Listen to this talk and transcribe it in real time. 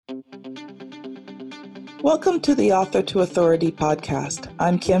Welcome to the Author to Authority podcast.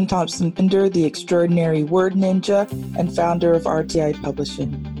 I'm Kim Thompson-Pinder, the extraordinary word ninja and founder of RTI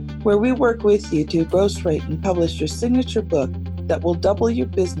Publishing, where we work with you to ghostwrite and publish your signature book that will double your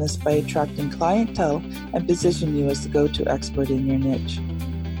business by attracting clientele and position you as the go-to expert in your niche.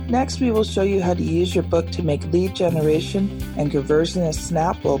 Next, we will show you how to use your book to make lead generation and conversion a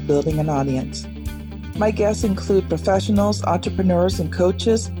snap while building an audience. My guests include professionals, entrepreneurs, and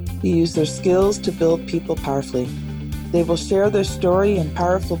coaches who use their skills to build people powerfully. They will share their story and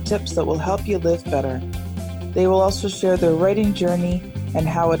powerful tips that will help you live better. They will also share their writing journey and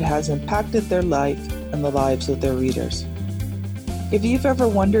how it has impacted their life and the lives of their readers. If you've ever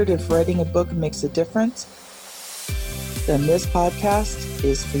wondered if writing a book makes a difference, then this podcast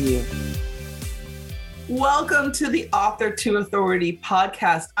is for you. Welcome to the Author to Authority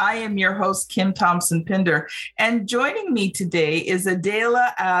podcast. I am your host, Kim Thompson-Pinder, and joining me today is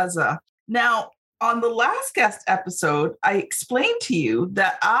Adela Aza. Now, on the last guest episode, I explained to you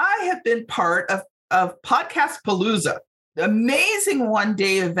that I have been part of Podcast Palooza, the amazing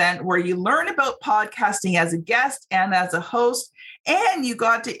one-day event where you learn about podcasting as a guest and as a host, and you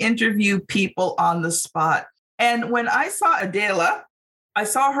got to interview people on the spot. And when I saw Adela, I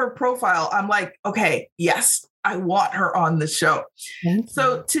saw her profile. I'm like, okay, yes, I want her on the show.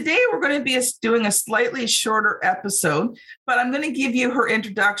 So today we're going to be doing a slightly shorter episode, but I'm going to give you her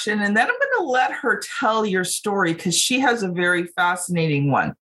introduction and then I'm going to let her tell your story because she has a very fascinating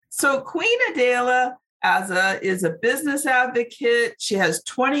one. So Queen Adela Aza is a business advocate. She has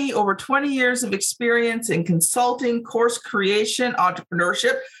over 20 years of experience in consulting, course creation,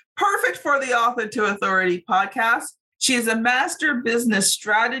 entrepreneurship, perfect for the Author to Authority podcast. She is a master business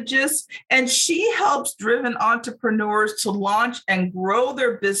strategist, and she helps driven entrepreneurs to launch and grow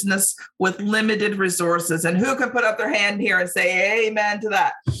their business with limited resources. And who can put up their hand here and say amen to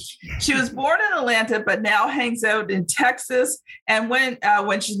that? She was born in Atlanta, but now hangs out in Texas and when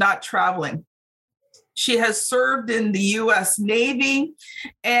she's not traveling. She has served in the U.S. Navy,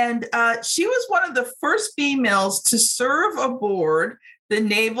 and she was one of the first females to serve aboard the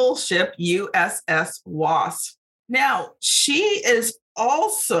naval ship USS Wasp. Now, she is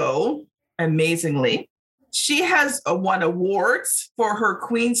also, amazingly, she has won awards for her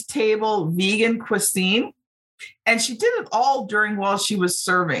Queen's Table vegan cuisine, and she did it all while she was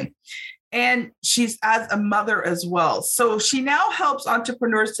serving. And she's as a mother as well. So she now helps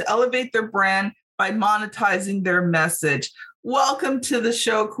entrepreneurs to elevate their brand by monetizing their message. Welcome to the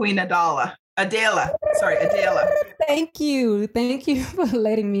show, Queen Adela. Thank you. Thank you for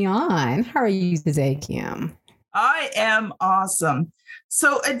letting me on. How are you today, Kim? I am awesome.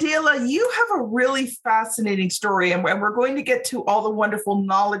 So Adela, you have a really fascinating story, and we're going to get to all the wonderful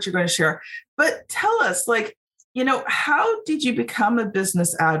knowledge you're going to share. But tell us, how did you become a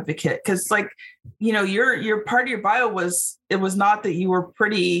business advocate? Because, your part of your bio was not that you were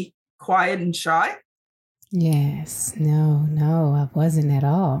pretty quiet and shy. Yes. No, I wasn't at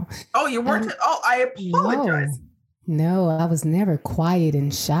all. Oh, you weren't? I apologize. No, I was never quiet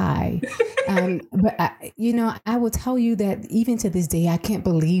and shy. But I will tell you that even to this day, I can't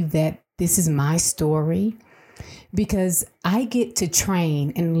believe that this is my story because I get to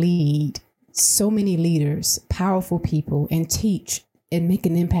train and lead so many leaders, powerful people, and teach and make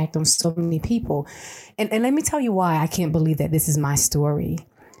an impact on so many people. And let me tell you why I can't believe that this is my story.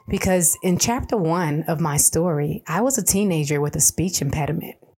 Because in chapter 1 of my story, I was a teenager with a speech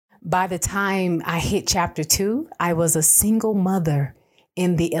impediment. By the time I hit chapter 2, I was a single mother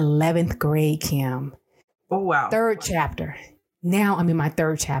in the 11th grade, Kim. Oh, wow. Third chapter. Now I'm in my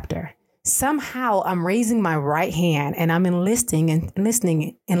third chapter. Somehow I'm raising my right hand and I'm enlisting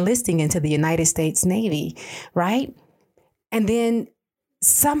into the United States Navy, right? And then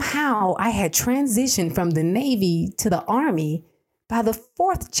somehow I had transitioned from the Navy to the Army by the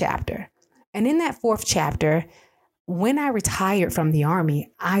 4th chapter. And in that 4th chapter, when I retired from the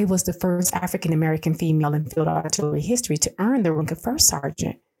Army, I was the first African-American female in field artillery history to earn the rank of first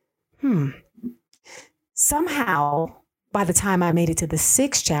sergeant. Somehow, by the time I made it to the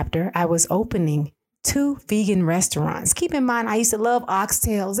 6th chapter, I was opening 2 vegan restaurants. Keep in mind, I used to love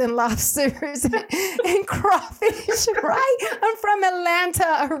oxtails and lobsters and crawfish, right? I'm from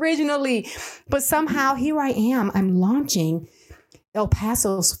Atlanta originally. But somehow, here I am. I'm launching El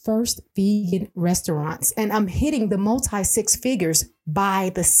Paso's first vegan restaurants. And I'm hitting the multi-6 figures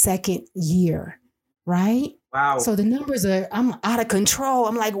by the 2nd year, right? Wow. So the numbers I'm out of control.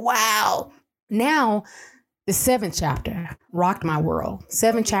 I'm like, wow. Now, the 7th chapter rocked my world.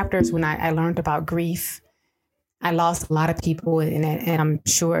 7 chapters when I learned about grief. I lost a lot of people, and I'm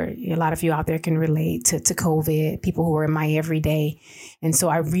sure a lot of you out there can relate to COVID, people who were in my everyday. And so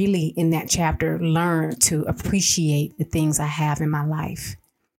I really, in that chapter, learned to appreciate the things I have in my life.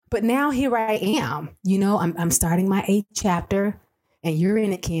 But now here I am, I'm starting my 8th chapter, and you're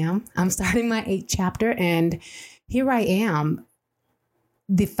in it, Kim. I'm starting my 8th chapter, and here I am,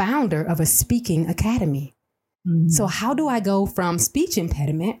 the founder of a speaking academy. Mm-hmm. So how do I go from speech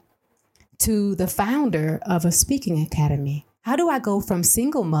impediment to the founder of a speaking academy? How do I go from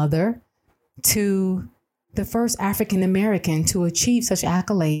single mother to the first African American to achieve such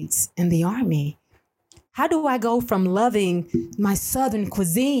accolades in the Army? How do I go from loving my Southern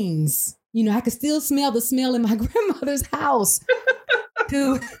cuisines? I could still smell the smell in my grandmother's house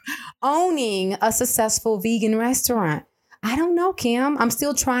to owning a successful vegan restaurant? I don't know, Kim. I'm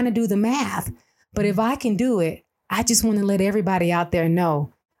still trying to do the math. But if I can do it, I just want to let everybody out there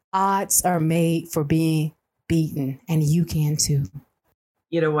know odds are made for being beaten, and you can too.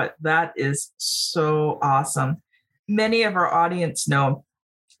 You know what? That is so awesome. Many of our audience know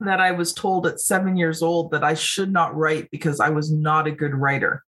that I was told at 7 years old that I should not write because I was not a good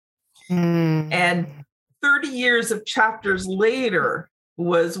writer. And 30 years of chapters later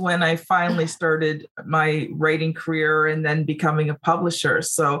was when I finally started my writing career and then becoming a publisher.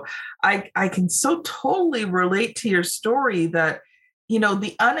 So I can so totally relate to your story that,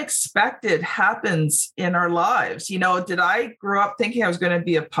 the unexpected happens in our lives. Did I grow up thinking I was going to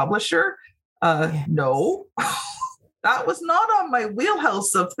be a publisher? Yes. No, that was not on my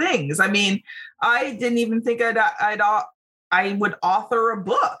wheelhouse of things. I mean, I didn't even think I would author a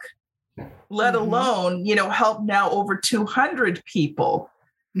book, let alone, help now over 200 people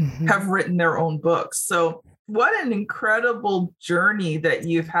have written their own books. So what an incredible journey that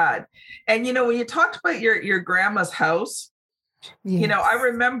you've had. And, when you talked about your grandma's house, yes. I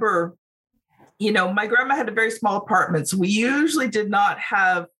remember, my grandma had a very small apartment. So we usually did not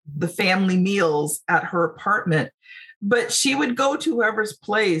have the family meals at her apartment, but she would go to whoever's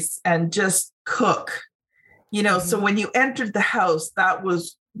place and just cook, so when you entered the house,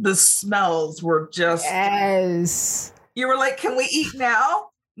 the smells were just, yes. You were like, can we eat now?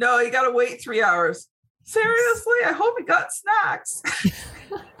 No, you got to wait 3 hours. Seriously? I hope you got snacks.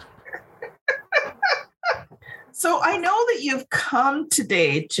 So I know that you've come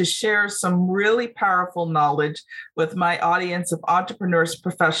today to share some really powerful knowledge with my audience of entrepreneurs,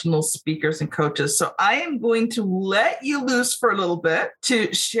 professionals, speakers, and coaches. So I am going to let you loose for a little bit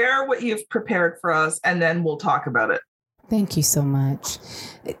to share what you've prepared for us, and then we'll talk about it. Thank you so much.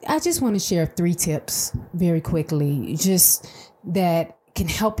 I just want to share 3 tips very quickly, just that can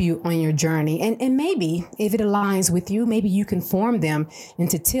help you on your journey. And maybe if it aligns with you, maybe you can form them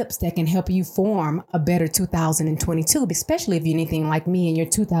into tips that can help you form a better 2022, especially if you're anything like me and your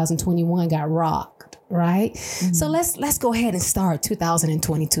 2021 got rocked, right? Mm-hmm. So let's go ahead and start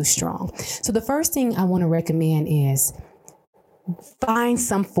 2022 strong. So the first thing I want to recommend is find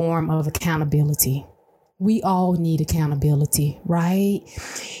some form of accountability. We all need accountability, right?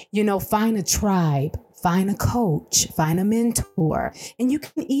 Find a tribe. Find a coach, find a mentor, and you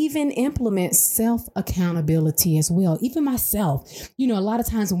can even implement self-accountability as well. Even myself, a lot of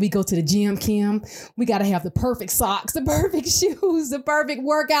times when we go to the gym, Kim, we got to have the perfect socks, the perfect shoes, the perfect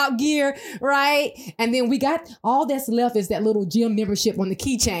workout gear, right? And then we got all that's left is that little gym membership on the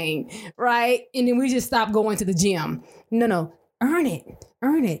keychain, right? And then we just stop going to the gym. No, earn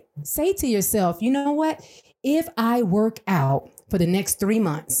it. Say to yourself, you know what? If I work out for the next 3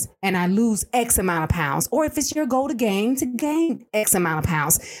 months and I lose X amount of pounds, or if it's your goal to gain X amount of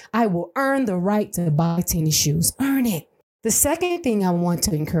pounds, I will earn the right to buy tennis shoes. Earn it. The second thing I want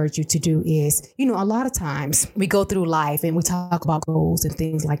to encourage you to do is, a lot of times we go through life and we talk about goals and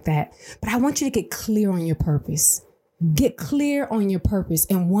things like that, but I want you to get clear on your purpose. Get clear on your purpose.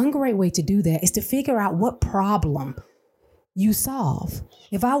 And one great way to do that is to figure out what problem you solve.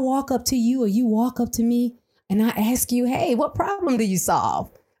 If I walk up to you or you walk up to me, and I ask you, hey, what problem do you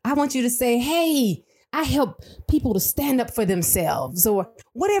solve? I want you to say, hey, I help people to stand up for themselves, or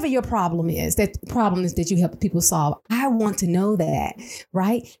whatever your problem is, that you help people solve. I want to know that,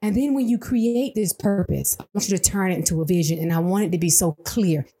 right? And then when you create this purpose, I want you to turn it into a vision. And I want it to be so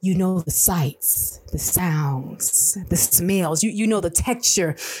clear. The sights, the sounds, the smells, you know the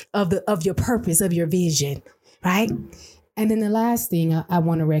texture of your purpose, of your vision, right? And then the last thing I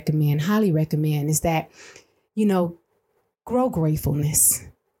want to highly recommend is that, grow gratefulness.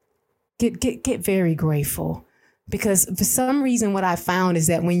 Get very grateful, because for some reason, what I found is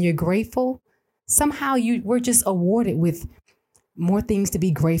that when you're grateful, somehow we're just awarded with more things to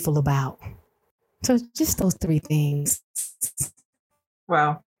be grateful about. So just those 3 things.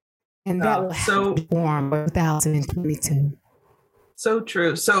 Wow. And that will so form 2022. So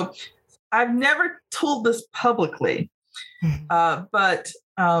true. So I've never told this publicly, but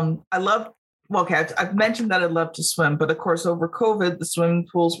I love, well, okay, I've mentioned that I love to swim, but of course, over COVID, the swimming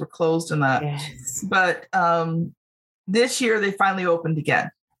pools were closed and that. Yes. But this year, they finally opened again.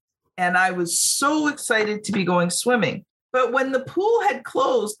 And I was so excited to be going swimming. But when the pool had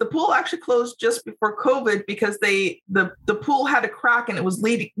closed, the pool actually closed just before COVID because the pool had a crack and it was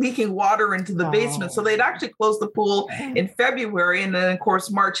leaking water into the basement. So they'd actually closed the pool in February. And then, of course,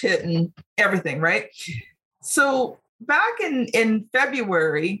 March hit and everything, right? So back in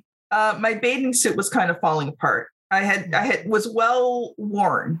February, my bathing suit was kind of falling apart. I was well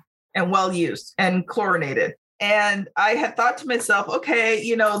worn and well used and chlorinated. And I had thought to myself,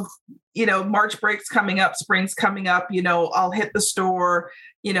 okay, March break's coming up, spring's coming up, I'll hit the store,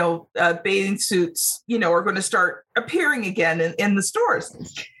 bathing suits, are going to start appearing again in the stores.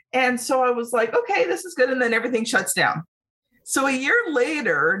 And so I was like, okay, this is good. And then everything shuts down. So a year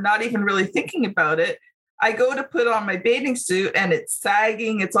later, not even really thinking about it, I go to put on my bathing suit and it's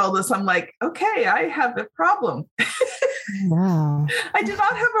sagging. It's all this. I'm like, okay, I have a problem. Wow. I do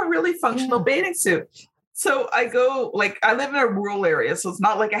not have a really functional bathing suit. So I live in a rural area, so it's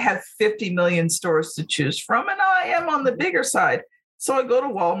not like I have 50 million stores to choose from, and I am on the bigger side. So I go to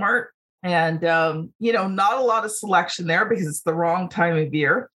Walmart and, not a lot of selection there because it's the wrong time of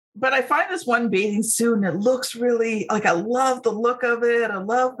year. But I find this one bathing suit and it looks really like, I love the look of it. I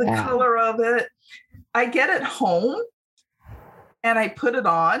love the color of it. I get it home and I put it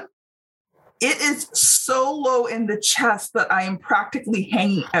on. It is so low in the chest that I am practically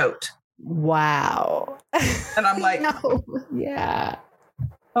hanging out. Wow. And I'm like, no. Yeah.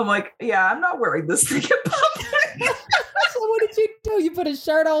 I'm like, yeah, I'm not wearing this thing in public. So what did you do? You put a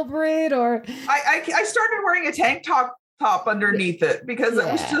shirt over it, or? I started wearing a tank top underneath it because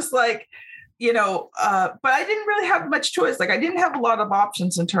it was just like, but I didn't really have much choice. Like I didn't have a lot of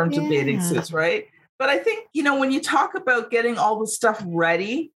options in terms of bathing suits, right? But I think, when you talk about getting all the stuff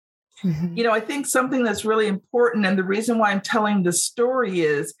ready, I think something that's really important, and the reason why I'm telling this story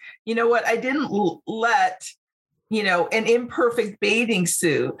is, I didn't let, an imperfect bathing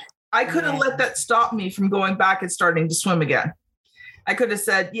suit, I could have let that stop me from going back and starting to swim again. I could have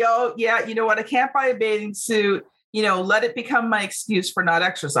said, you know what, I can't buy a bathing suit, let it become my excuse for not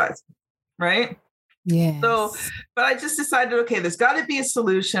exercising, right? Yeah. So, but I just decided, okay, there's got to be a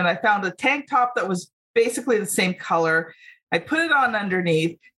solution. I found a tank top that was basically the same color. I put it on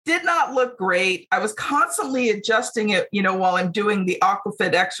underneath. Did not look great. I was constantly adjusting it, while I'm doing the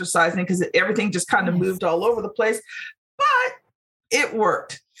aquafit exercising because everything just kind of moved all over the place, but it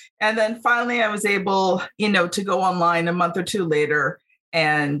worked. And then finally I was able, to go online a month or two later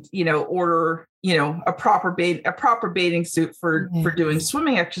and, order, a proper bathing suit for doing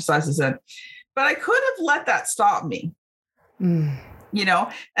swimming exercises in. But I could have let that stop me, and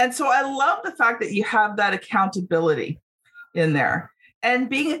so I love the fact that you have that accountability in there.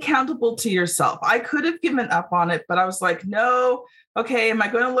 And being accountable to yourself. I could have given up on it, but I was like, no, okay, am I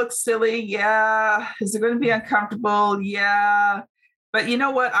going to look silly? Yeah. Is it going to be uncomfortable? Yeah. But you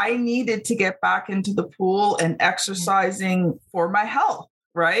know what? I needed to get back into the pool and exercising for my health,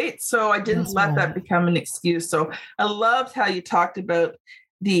 right? So I didn't let that become an excuse. So I loved how you talked about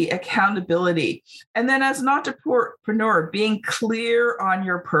the accountability. And then as an entrepreneur, being clear on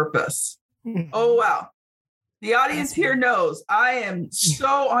your purpose. Oh, wow. The audience here knows I am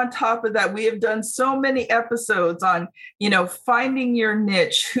so on top of that. We have done so many episodes on, finding your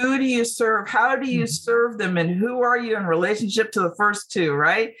niche. Who do you serve? How do you serve them? And who are you in relationship to the first two,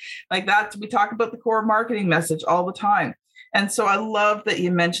 right? Like that, we talk about the core marketing message all the time. And so I love that you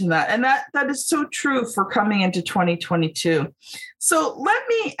mentioned that. And that is so true for coming into 2022. So let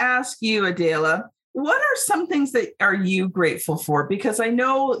me ask you, Adela, what are some things that are you grateful for? Because I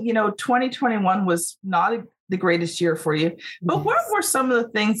know, 2021 was not the greatest year for you, but what were some of the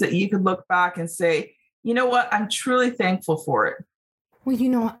things that you could look back and say, you know what, I'm truly thankful for it?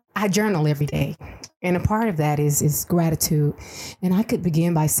 Well, I journal every day. And a part of that is gratitude. And I could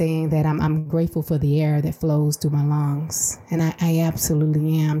begin by saying that I'm grateful for the air that flows through my lungs. And I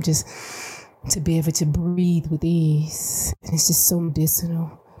absolutely am, just to be able to breathe with ease. And it's just so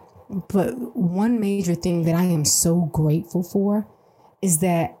medicinal. But one major thing that I am so grateful for is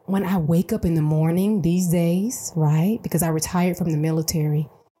that when I wake up in the morning these days, right, because I retired from the military,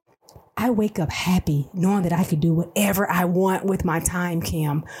 I wake up happy knowing that I could do whatever I want with my time,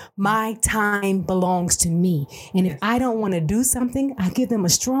 Kim. My time belongs to me. And if I don't want to do something, I give them a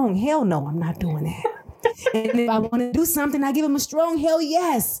strong hell no, I'm not doing that. And if I want to do something, I give them a strong hell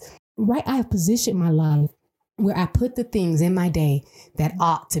yes. Right? I have positioned my life where I put the things in my day that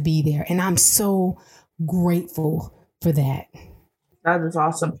ought to be there. And I'm so grateful for that. That is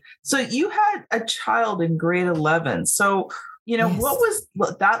awesome. So you had a child in grade 11. So, Yes. what was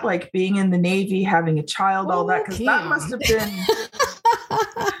that like, being in the Navy, having a child, all that? Because that must have been...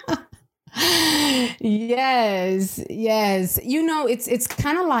 Yes. It's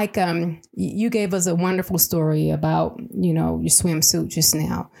kind of like you gave us a wonderful story about, your swimsuit just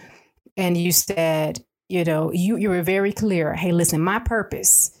now. And you said, you were very clear. Hey, listen, my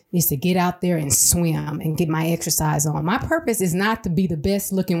purpose is to get out there and swim and get my exercise on. My purpose is not to be the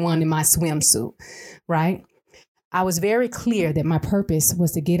best looking one in my swimsuit, right? I was very clear that my purpose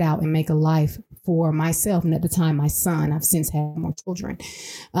was to get out and make a life for myself. And at the time, my son. I've since had more children.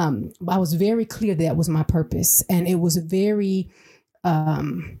 I was very clear that was my purpose. And it was very,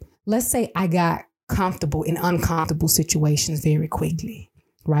 let's say I got comfortable in uncomfortable situations very quickly.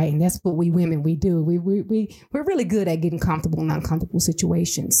 Right. And that's what we women, we do. We're really good at getting comfortable in uncomfortable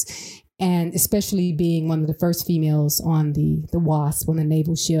situations. And especially being one of the first females on the WASP, on the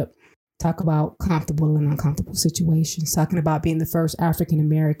naval ship, talk about comfortable and uncomfortable situations, talking about being the first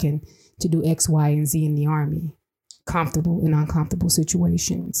African-American to do X, Y, and Z in the Army, comfortable in uncomfortable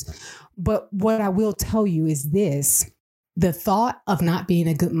situations. But what I will tell you is this: the thought of not being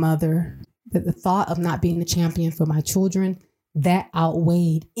a good mother, the thought of not being the champion for my children, that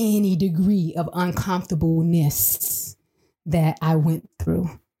outweighed any degree of uncomfortableness that I went through.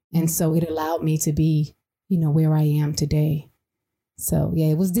 And so it allowed me to be, where I am today. So yeah,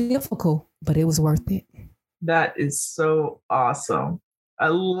 it was difficult, but it was worth it. That is so awesome. I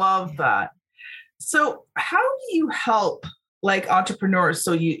love that. So how do you help entrepreneurs?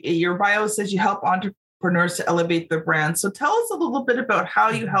 So your bio says you help entrepreneurs to elevate their brand. So tell us a little bit about how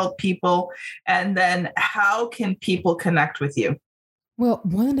you help people, and then how can people connect with you? Well,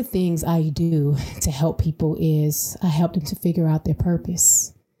 one of the things I do to help people is I help them to figure out their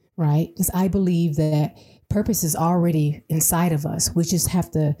purpose, right? Because I believe that purpose is already inside of us. We just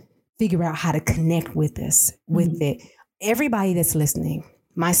have to figure out how to connect with it. Everybody that's listening,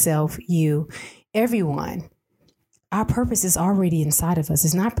 myself, you, everyone, our purpose is already inside of us.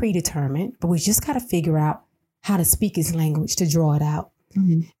 It's not predetermined, but we just got to figure out how to speak its language to draw it out.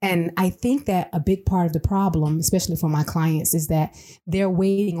 Mm-hmm. And I think that a big part of the problem, especially for my clients, is that they're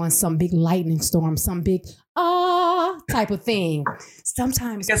waiting on some big lightning storm, some big type of thing.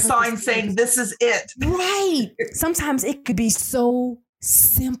 Sometimes a sign saying this is it. Right. Sometimes it could be so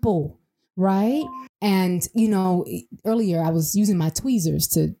simple, right? And, earlier I was using my tweezers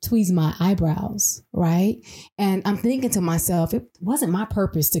to tweeze my eyebrows, right? And I'm thinking to myself, it wasn't my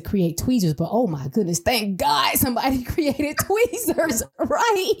purpose to create tweezers, but oh my goodness, thank God somebody created tweezers,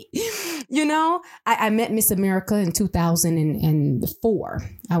 right? I met Miss America in 2004.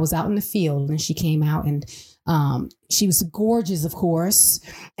 I was out in the field and she came out, and she was gorgeous, of course.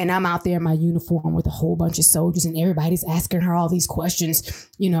 And I'm out there in my uniform with a whole bunch of soldiers, and everybody's asking her all these questions,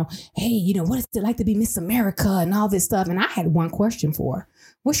 hey, what is it like to be Miss America and all this stuff. And I had one question for her.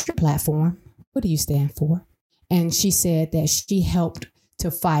 What's your platform? What do you stand for? And she said that she helped to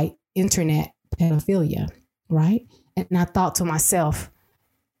fight internet pedophilia, right? And I thought to myself,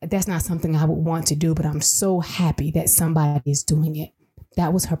 that's not something I would want to do, but I'm so happy that somebody is doing it.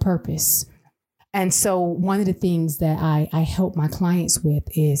 That was her purpose. And so one of the things that I help my clients with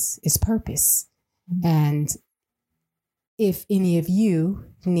is purpose. And if any of you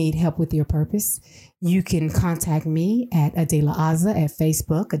need help with your purpose, you can contact me at Adela Aza at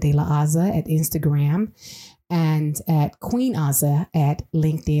Facebook, Adela Aza at Instagram, and at Queen Aza at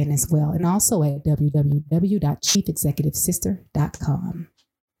LinkedIn as well. And also at www.chiefexecutivesister.com.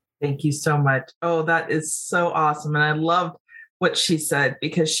 Thank you so much. Oh, that is so awesome. And I loved what she said,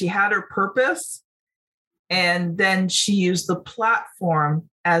 because she had her purpose and then she used the platform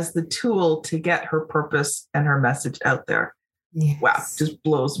as the tool to get her purpose and her message out there. Yes. Wow, just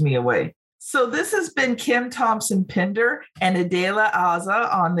blows me away. So this has been Kim Thompson Pinder and Adela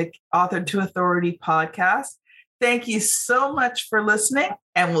Aza on the Author to Authority podcast. Thank you so much for listening,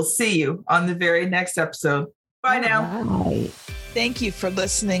 and we'll see you on the very next episode. Bye now. Bye. Thank you for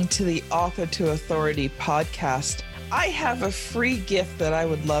listening to the Author to Authority podcast. I have a free gift that I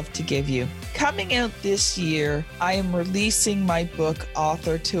would love to give you. Coming out this year, I am releasing my book,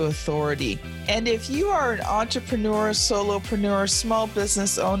 Author to Authority. And if you are an entrepreneur, solopreneur, small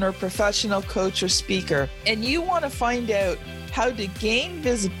business owner, professional coach, or speaker, and you want to find out how to gain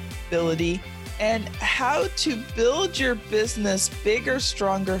visibility and how to build your business bigger,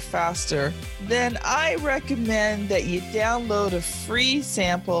 stronger, faster, then I recommend that you download a free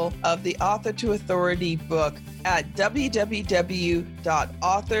sample of the Author to Authority book at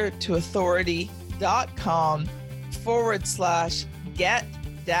www.authortoauthority.com.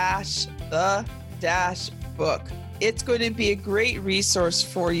 get-the-book. It's going to be a great resource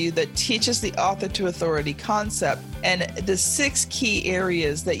for you that teaches the author to authority concept and the 6 key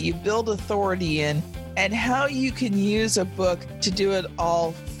areas that you build authority in and how you can use a book to do it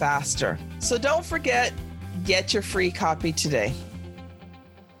all faster. So don't forget, get your free copy today.